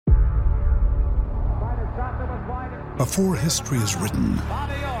Before history is written,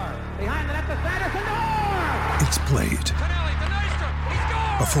 it's played.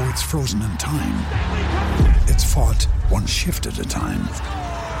 Before it's frozen in time, it's fought one shift at a time.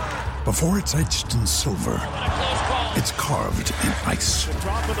 Before it's etched in silver, it's carved in ice.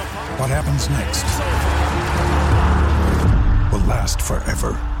 What happens next will last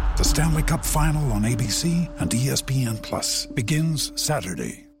forever. The Stanley Cup Final on ABC and ESPN Plus begins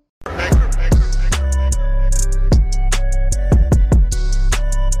Saturday.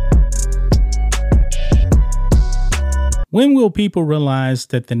 When will people realize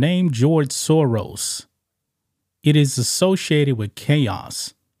that the name George Soros, it is associated with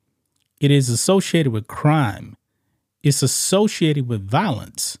chaos? It is associated with crime. It's associated with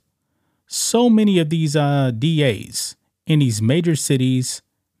violence. So many of these DAs in these major cities,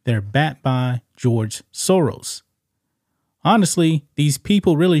 they're backed by George Soros. Honestly, these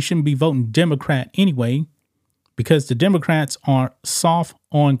people really shouldn't be voting Democrat anyway, because the Democrats are soft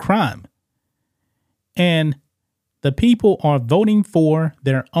on crime. And the people are voting for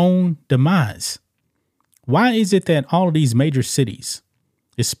their own demise. Why is it that all of these major cities,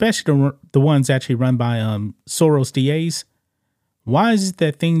 especially the ones actually run by Soros DAs, why is it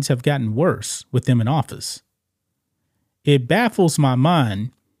that things have gotten worse with them in office? It baffles my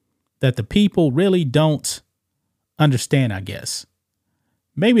mind that the people really don't understand, I guess.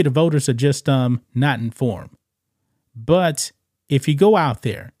 Maybe the voters are just not informed. But if you go out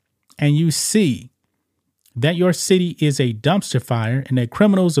there and you see that your city is a dumpster fire and that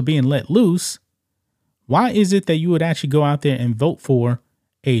criminals are being let loose, why is it that you would actually go out there and vote for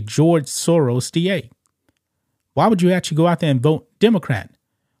a George Soros DA? Why would you actually go out there and vote Democrat?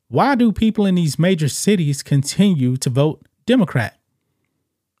 Why do people in these major cities continue to vote Democrat?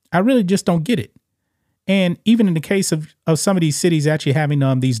 I really just don't get it. And even in the case of some of these cities actually having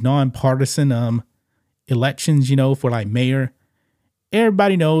these nonpartisan elections, for like mayor,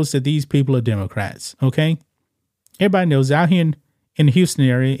 everybody knows that these people are Democrats, okay? Everybody knows out here in the Houston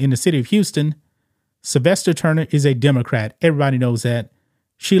area, in the city of Houston, Sylvester Turner is a Democrat. Everybody knows that.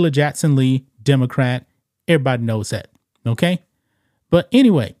 Sheila Jackson Lee, Democrat. Everybody knows that, okay? But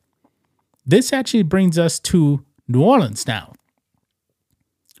anyway, this actually brings us to New Orleans now,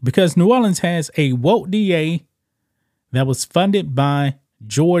 because New Orleans has a woke DA that was funded by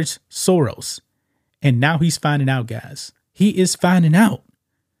George Soros. And now he's finding out, guys. He is finding out,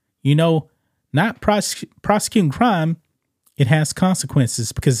 not prosecuting crime. It has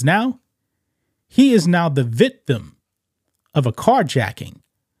consequences, because now he is now the victim of a carjacking.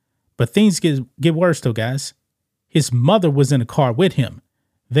 But things get worse, though, guys. His mother was in a car with him.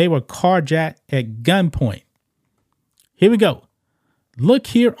 They were carjacked at gunpoint. Here we go. Look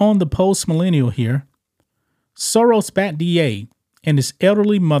here on the Post Millennial here. Soros-backed DA and his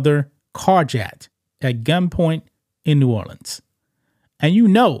elderly mother carjacked at gunpoint in New Orleans. And you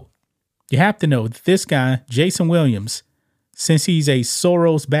have to know that this guy, Jason Williams, since he's a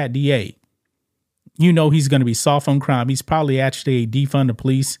Soros-backed DA, he's going to be soft on crime. He's probably actually a defund the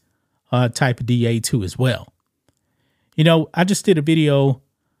police type of DA too as well. I just did a video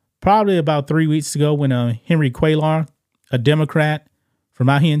probably about 3 weeks ago when Henry Cuellar, a Democrat from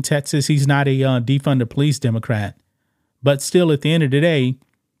out here in Texas, he's not a defund the police Democrat, but still at the end of the day,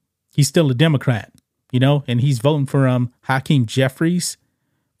 he's still a Democrat, and he's voting for Hakeem Jeffries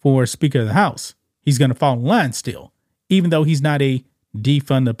for Speaker of the House. He's going to fall in line still, even though he's not a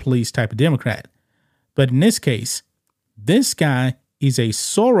defund the police type of Democrat. But in this case, this guy is a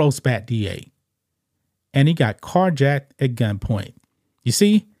Soros-backed DA, and he got carjacked at gunpoint. You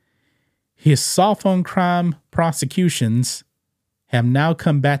see, his soft on crime prosecutions have now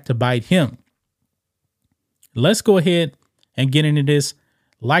come back to bite him. Let's go ahead and get into this.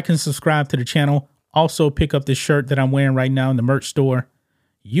 Like and subscribe to the channel. Also pick up this shirt that I'm wearing right now in the merch store.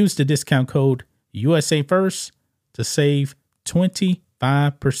 Use the discount code USA First to save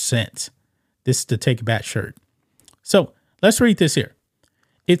 25%. This is the Take It Back shirt. So let's read this here.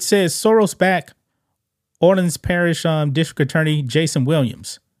 It says Soros-backed Orleans Parish District Attorney Jason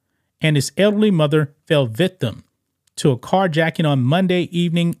Williams and his elderly mother fell victim to a carjacking on Monday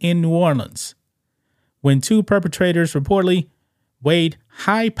evening in New Orleans, when two perpetrators reportedly wielded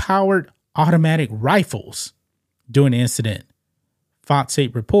high-powered automatic rifles during the incident, Fox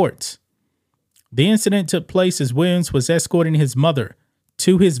 8 reports. The incident took place as Williams was escorting his mother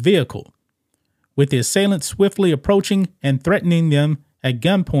to his vehicle, with the assailants swiftly approaching and threatening them at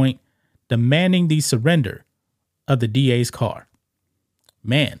gunpoint, demanding the surrender of the DA's car.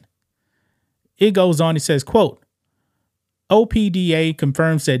 Man. It goes on, it says, quote, OPDA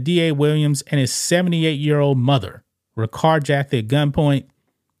confirms that DA Williams and his 78-year-old mother were carjacked at gunpoint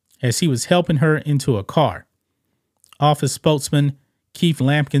as he was helping her into a car. office spokesman Keith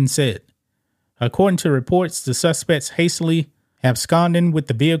Lampkin said. According to reports, the suspects hastily absconded with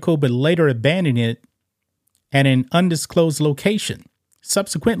the vehicle but later abandoned it at an undisclosed location.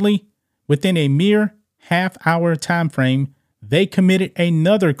 Subsequently, within a mere half-hour time frame, they committed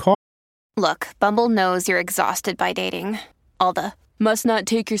another car. Look, Bumble knows you're exhausted by dating. All the must not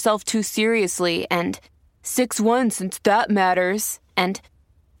take yourself too seriously and 6'1" since that matters. And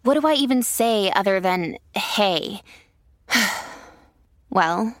what do I even say other than hey?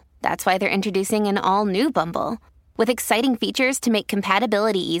 Well, that's why they're introducing an all-new Bumble with exciting features to make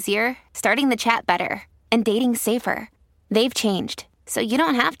compatibility easier, starting the chat better, and dating safer. They've changed, so you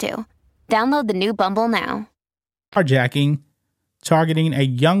don't have to. Download the new Bumble now. Carjacking targeting a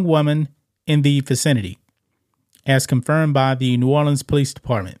young woman in the vicinity, as confirmed by the New Orleans Police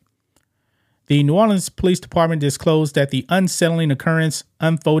Department. The New Orleans Police Department disclosed that the unsettling occurrence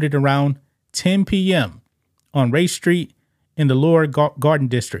unfolded around 10 p.m. on Ray Street in the Lower Garden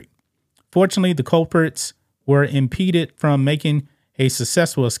District. Fortunately, the culprits were impeded from making a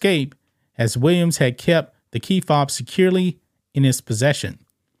successful escape, as Williams had kept the key fob securely in his possession.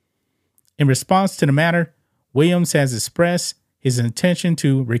 In response to the matter, Williams has expressed his intention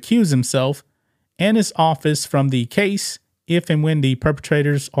to recuse himself and his office from the case if and when the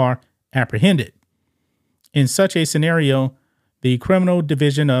perpetrators are apprehended. In such a scenario, the Criminal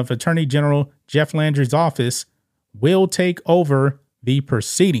Division of Attorney General Jeff Landry's office will take over the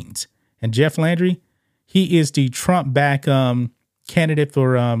proceedings. And Jeff Landry, he is the Trump-backed candidate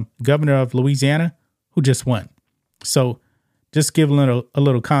for governor of Louisiana who just won. So just give a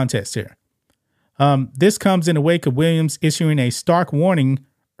little context here. This comes in the wake of Williams issuing a stark warning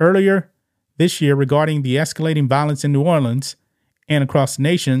earlier this year regarding the escalating violence in New Orleans and across the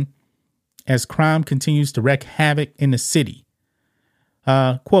nation as crime continues to wreak havoc in the city.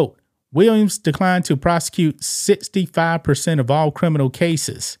 Quote, Williams declined to prosecute 65% of all criminal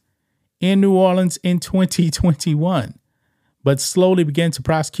cases in New Orleans in 2021, but slowly began to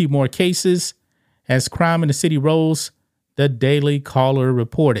prosecute more cases as crime in the city rose, the Daily Caller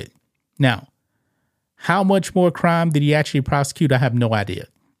reported. Now, how much more crime did he actually prosecute? I have no idea.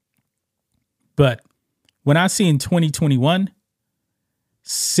 But when I see in 2021,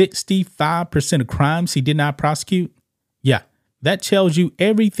 65% of crimes he did not prosecute, yeah, that tells you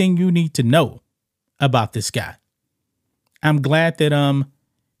everything you need to know about this guy. I'm glad that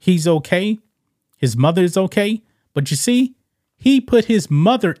he's okay. His mother is okay. But you see, he put his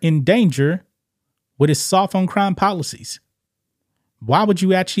mother in danger with his soft on crime policies. Why would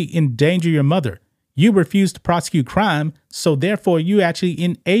you actually endanger your mother? You refuse to prosecute crime, so therefore you actually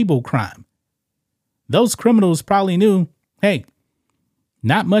enable crime. Those criminals probably knew, hey,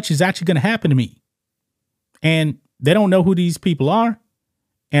 not much is actually going to happen to me. And they don't know who these people are.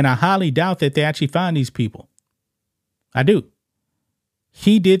 And I highly doubt that they actually find these people. I do.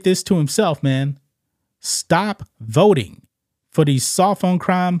 He did this to himself, man. Stop voting for these soft on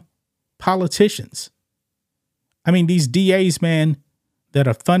crime politicians. I mean, these DAs, man, that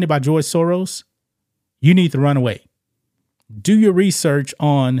are funded by George Soros, you need to run away. Do your research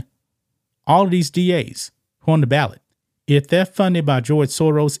on all of these DAs who are on the ballot. If they're funded by George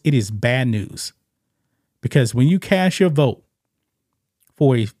Soros, it is bad news. Because when you cast your vote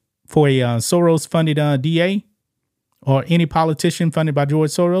for a Soros-funded DA or any politician funded by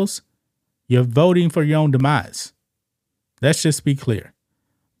George Soros, you're voting for your own demise. Let's just be clear.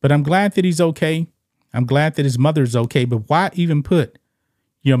 But I'm glad that he's okay. I'm glad that his mother's okay. But why even put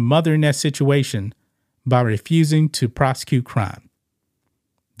your mother in that situation by refusing to prosecute crime?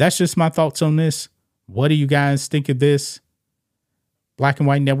 That's just my thoughts on this. What do you guys think of this? Black and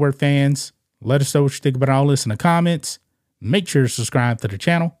White Network fans, let us know what you think about all this in the comments. Make sure to subscribe to the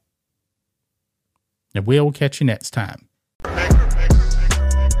channel. And we'll catch you next time.